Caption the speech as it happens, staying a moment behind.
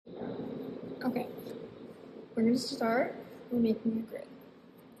Okay, we're going to start with making a grid.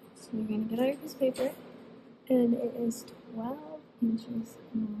 So you're going to get out your piece of paper, and it is 12 inches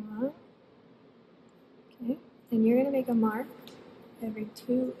long. Okay, and you're going to make a mark every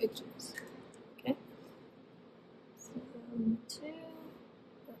 2 inches. Okay, so 2,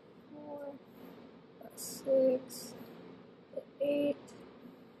 4, 6, 8,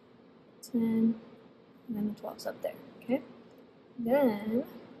 10, and then the 12's up there. Okay, then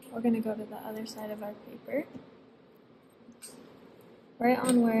we're going to go to the other side of our paper, right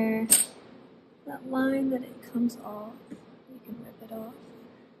on where that line that it comes off. You can rip it off.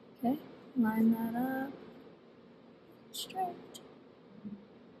 Okay, line that up straight.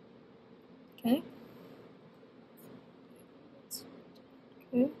 Okay.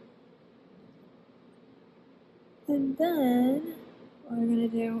 Okay. And then what we're going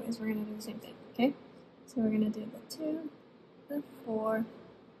to do is we're going to do the same thing. Okay, so we're going to do the 2, the 4,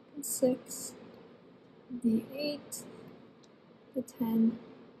 the 6, the 8, the 10, and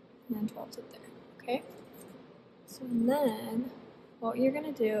then 12's up there. Okay, so then what you're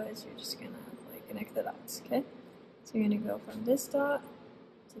going to do is you're just going to connect the dots. Okay, so you're going to go from this dot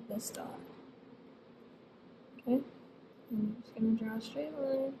to this dot. Okay, and you're just going to draw a straight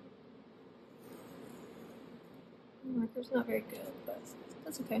line. The marker's not very good, but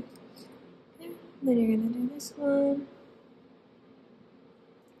that's okay. Okay, then you're going to do this one.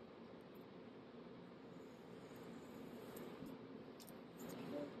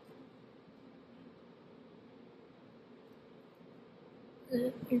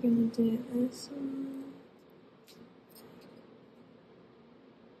 Then you're going to do this one.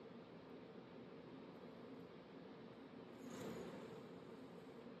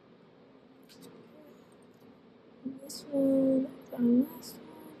 This one, and this one.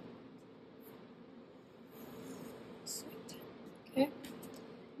 Sweet. Okay.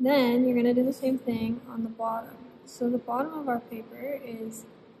 Then you're going to do the same thing on the bottom. So the bottom of our paper is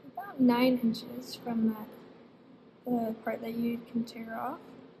about 9 inches from the part that you can tear off.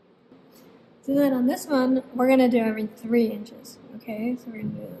 So then on this one, we're going to do every 3 inches. Okay, so we're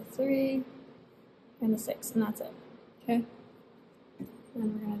going to do the 3 and the 6, and that's it. Okay.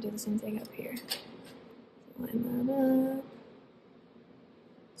 And we're going to do the same thing up here. Line that up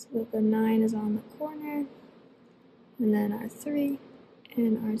so that the 9 is on the corner, and then our 3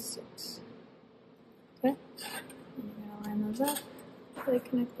 and our 6. Okay? And we're going to line those up so they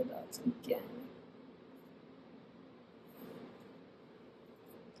connect the dots again.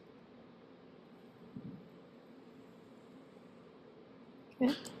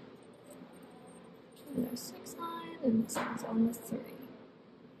 Okay? And there's 6 line, and this one's on the 3.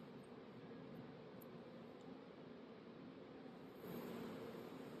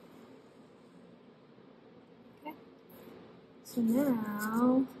 So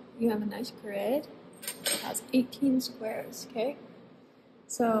now you have a nice grid. It has 18 squares, okay?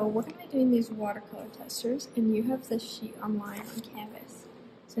 So we're going to be doing these watercolor testers, and you have this sheet online on Canvas.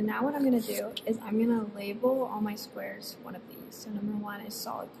 So now what I'm going to do is I'm going to label all my squares one of these. So number 1 is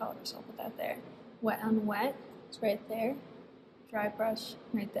solid color, so I'll put that there. Wet on wet, it's right there. Dry brush,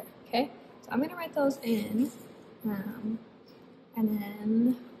 right there, okay? So I'm going to write those in, and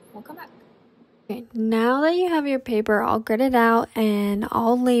then we'll come back. Okay, now that you have your paper all gridded out and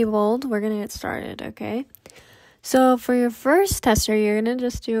all labeled, we're going to get started, okay? So for your first tester, you're going to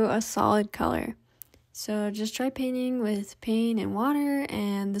just do a solid color. So just try painting with paint and water,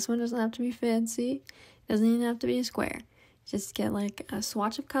 and this one doesn't have to be fancy. It doesn't even have to be a square. Just get like a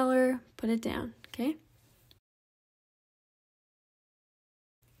swatch of color, put it down, okay?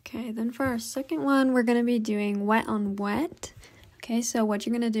 Okay, then for our second one, we're going to be doing wet on wet. Okay, so what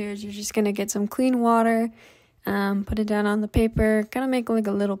you're going to do is you're just going to get some clean water, put it down on the paper, kind of make like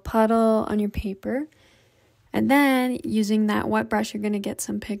a little puddle on your paper. And then using that wet brush, you're going to get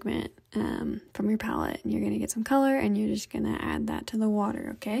some pigment from your palette, and you're going to get some color, and you're just going to add that to the water,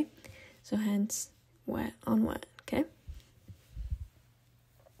 okay? So hence, wet on wet, okay?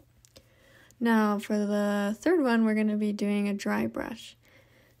 Now for the third one, we're going to be doing a dry brush.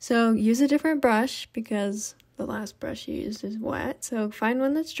 So use a different brush because the last brush you used is wet. So find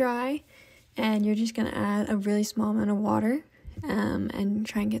one that's dry, and you're just going to add a really small amount of water and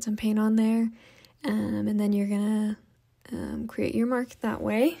try and get some paint on there. And then you're going to create your mark that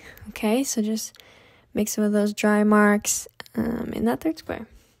way. Okay, so just make some of those dry marks in that third square.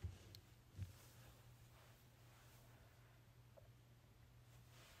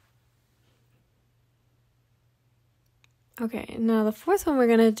 Okay, now the fourth one we're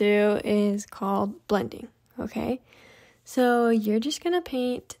going to do is called blending, okay? So you're just going to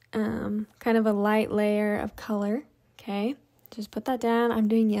paint kind of a light layer of color, okay? just put that down. I'm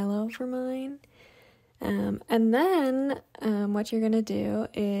doing yellow for mine. And then what you're gonna do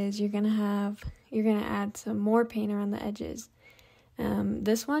is you're gonna add some more paint around the edges.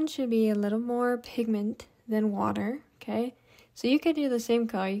 This one should be a little more pigment than water, okay? So you could do the same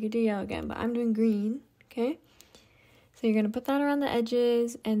color, you could do yellow again, but I'm doing green, okay? So you're gonna put that around the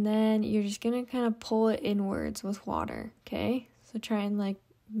edges, and then you're just gonna kind of pull it inwards with water, okay? So try and like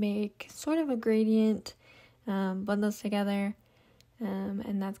make sort of a gradient, blend those together,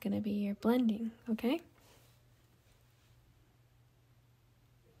 and that's gonna be your blending, okay?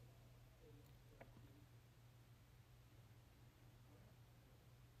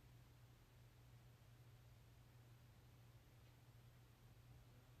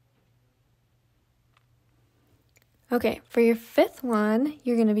 Okay, for your fifth one,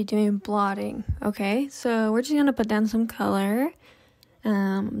 you're going to be doing blotting, okay? So we're just going to put down some color.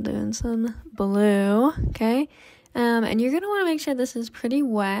 I'm doing some blue, okay? And you're going to want to make sure this is pretty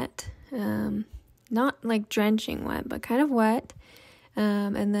wet, not like drenching wet, but kind of wet.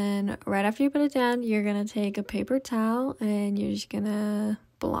 And then right after you put it down, you're going to take a paper towel and you're just going to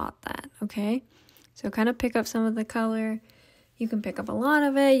blot that, okay? So kind of pick up some of the color. You can pick up a lot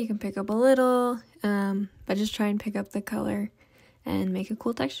of it, you can pick up a little, but just try and pick up the color and make a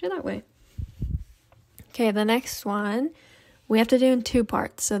cool texture that way. Okay, the next one, we have to do in two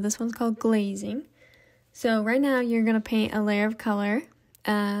parts. So this one's called glazing. So right now you're going to paint a layer of color,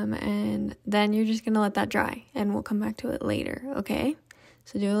 and then you're just going to let that dry, and we'll come back to it later, okay?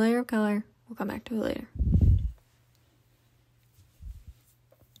 So do a layer of color, we'll come back to it later.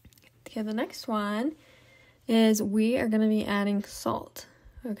 Okay, the next one is we are going to be adding salt,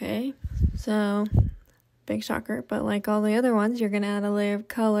 okay? So, big shocker, but like all the other ones, you're going to add a layer of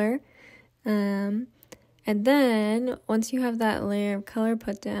color. And then, once you have that layer of color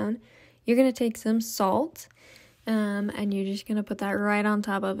put down, you're going to take some salt, and you're just going to put that right on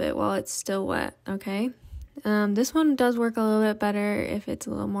top of it while it's still wet, okay? This one does work a little bit better if it's a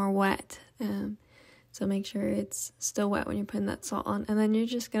little more wet. So make sure it's still wet when you're putting that salt on, and then you're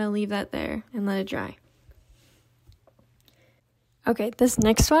just going to leave that there and let it dry. Okay, this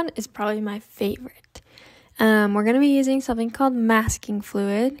next one is probably my favorite. We're going to be using something called masking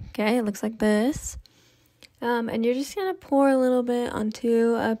fluid. Okay, it looks like this. And you're just going to pour a little bit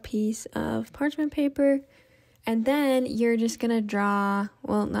onto a piece of parchment paper. And then you're just going to you're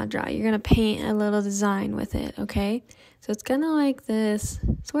going to paint a little design with it, okay? So it's kind of like this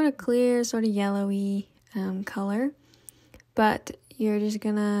sort of clear, sort of yellowy color. But you're just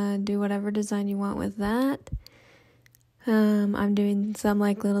going to do whatever design you want with that. I'm doing some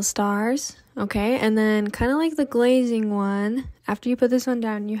like little stars, okay? And then kind of like the glazing one, after you put this one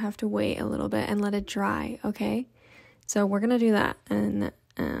down, you have to wait a little bit and let it dry, okay? So we're gonna do that, and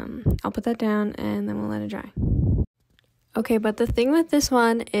I'll put that down and then we'll let it dry. Okay, but the thing with this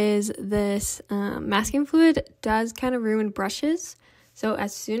one is this masking fluid does kind of ruin brushes. So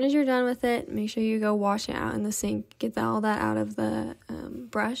as soon as you're done with it, make sure you go wash it out in the sink, get all that out of the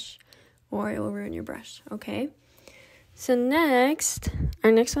brush, or it will ruin your brush, okay? So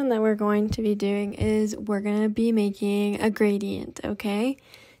our next one that we're going to be doing is we're going to be making a gradient, okay?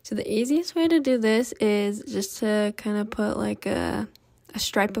 So the easiest way to do this is just to kind of put like a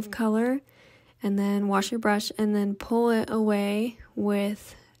stripe of color, and then wash your brush and then pull it away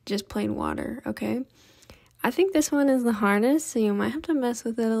with just plain water, okay? I think this one is the hardest, so you might have to mess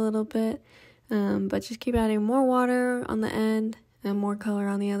with it a little bit, but just keep adding more water on the end and more color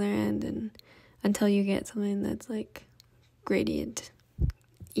on the other end, and until you get something that's like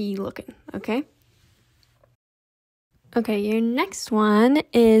gradient-y looking, okay? Okay, your next one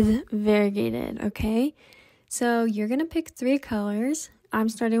is variegated, okay? So you're going to pick 3 colors. I'm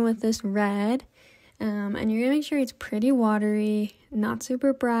starting with this red, and you're going to make sure it's pretty watery, not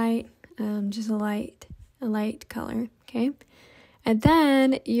super bright, just a light color, okay? And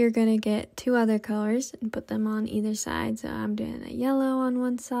then you're going to get 2 other colors and put them on either side. So I'm doing a yellow on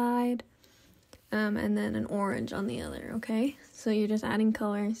one side, and then an orange on the other, okay? So you're just adding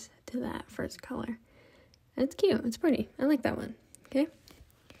colors to that first color. It's cute. It's pretty. I like that one, okay?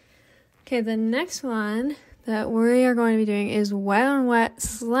 Okay, the next one that we are going to be doing is wet on wet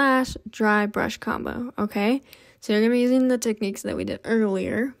 / dry brush combo, okay? So you're going to be using the techniques that we did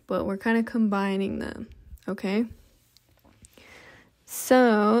earlier, but we're kind of combining them, okay?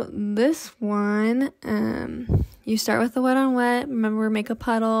 So this one, you start with the wet on wet. Remember, make a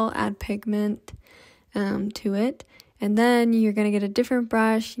puddle, add pigment to it. And then you're going to get a different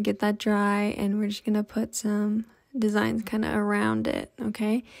brush, get that dry, and we're just going to put some designs kind of around it,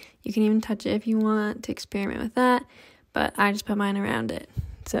 okay? You can even touch it if you want to experiment with that, but I just put mine around it.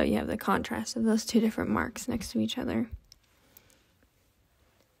 So you have the contrast of those 2 different marks next to each other.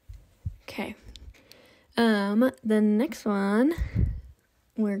 Okay. The next one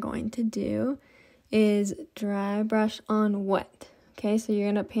we're going to do is dry brush on wet. Okay, so you're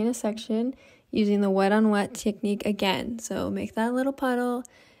gonna paint a section using the wet on wet technique again. So make that little puddle,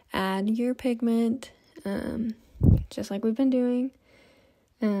 add your pigment, just like we've been doing.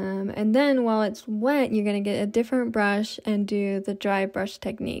 And then while it's wet, you're gonna get a different brush and do the dry brush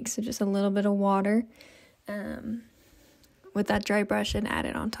technique. So just a little bit of water with that dry brush and add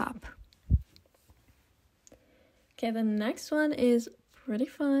it on top. Okay, the next one is pretty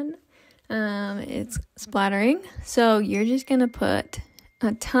fun. It's splattering. So you're just gonna put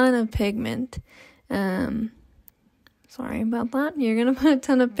a ton of pigment. Sorry about that. You're gonna put a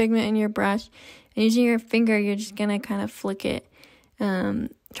ton of pigment in your brush, and using your finger, you're just gonna kind of flick it.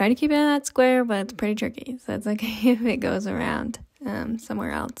 Try to keep it in that square, but it's pretty tricky, so it's okay if it goes around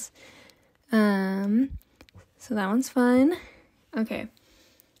somewhere else. So that one's fun. Okay.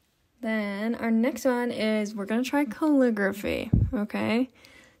 Then our next one is we're going to try calligraphy, okay?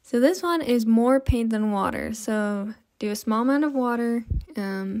 So this one is more paint than water. So do a small amount of water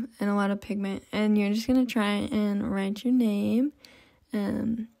and a lot of pigment, and you're just going to try and write your name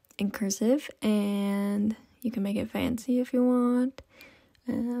in cursive, and you can make it fancy if you want,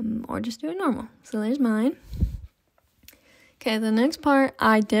 or just do it normal. So there's mine. Okay, the next part,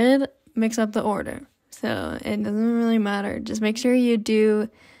 I did mix up the order, so it doesn't really matter. Just make sure you do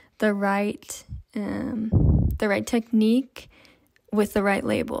the right technique with the right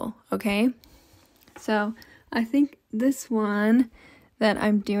label, okay? So I think this one that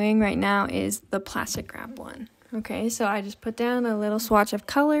I'm doing right now is the plastic wrap one, okay? So I just put down a little swatch of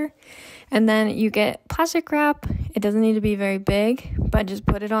color, and then you get plastic wrap. It doesn't need to be very big, but just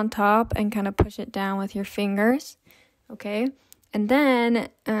put it on top and kind of push it down with your fingers, okay? And then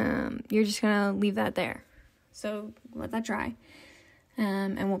you're just gonna leave that there. So let that dry.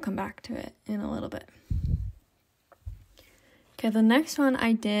 And we'll come back to it in a little bit. Okay, the next one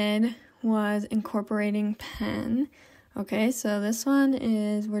I did was incorporating pen. Okay, so this one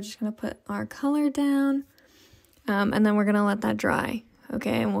is, we're just going to put our color down, and then we're going to let that dry.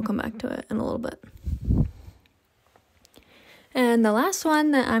 Okay, and we'll come back to it in a little bit. And the last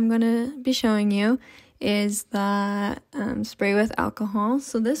one that I'm going to be showing you is the spray with alcohol.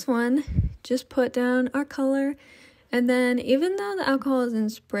 So this one, just put down our color. And then even though the alcohol is in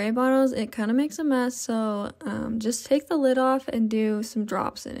spray bottles, it kind of makes a mess. So just take the lid off and do some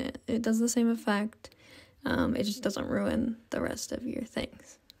drops in it. It does the same effect. It just doesn't ruin the rest of your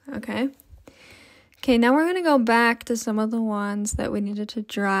things. Okay. Okay, now we're going to go back to some of the ones that we needed to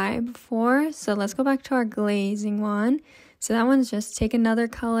dry before. So let's go back to our glazing one. So that one's just take another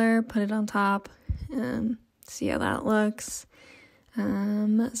color, put it on top, see how that looks.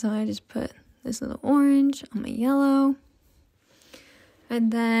 So I just put this little orange on my yellow.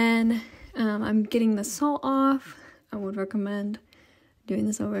 And then I'm getting the salt off. I would recommend doing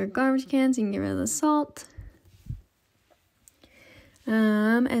this over a garbage can so you can get rid of the salt.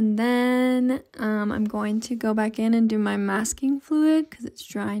 And then I'm going to go back in and do my masking fluid because it's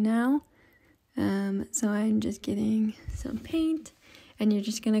dry now. So I'm just getting some paint, and you're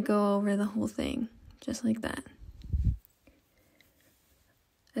just going to go over the whole thing just like that.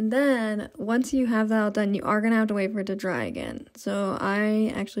 And then once you have that all done, you are going to have to wait for it to dry again. So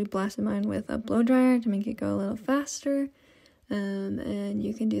I actually blasted mine with a blow dryer to make it go a little faster. And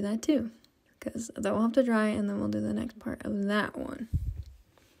you can do that too, because that will have to dry, and then we'll do the next part of that one.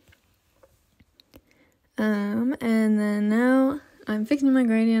 And then now I'm fixing my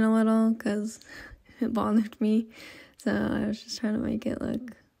gradient a little because it bothered me. So I was just trying to make it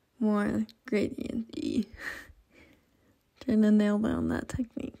look more gradient-y. Trying to nail down that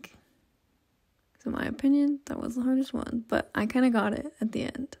technique. So in my opinion, that was the hardest one, but I kind of got it at the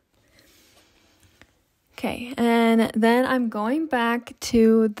end. Okay, and then I'm going back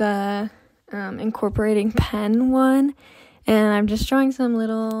to the incorporating pen one, and I'm just drawing some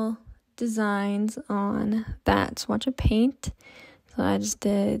little designs on that swatch of paint. So I just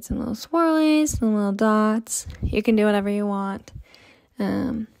did some little swirlies, some little dots. You can do whatever you want.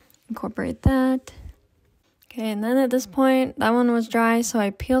 Incorporate that. Okay, and then at this point, that one was dry, so I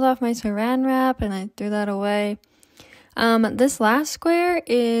peeled off my saran wrap and I threw that away. This last square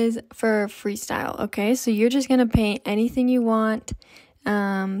is for freestyle, okay? So you're just going to paint anything you want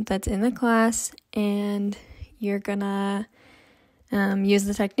that's in the class, and you're going to use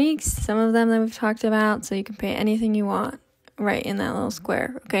the techniques, some of them that we've talked about, so you can paint anything you want right in that little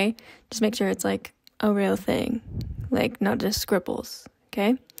square, okay? Just make sure it's like a real thing, like not just scribbles,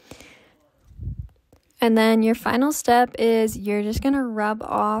 okay? And then your final step is you're just going to rub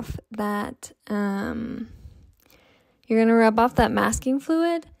off that, masking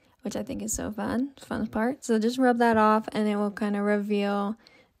fluid which I think is so fun part. So just rub that off and it will kind of reveal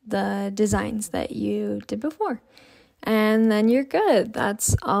the designs that you did before. And then you're good.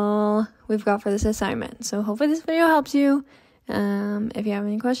 That's all we've got for this assignment. So hopefully this video helps you. If you have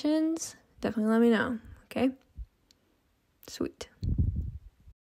any questions, definitely let me know. Okay? Sweet.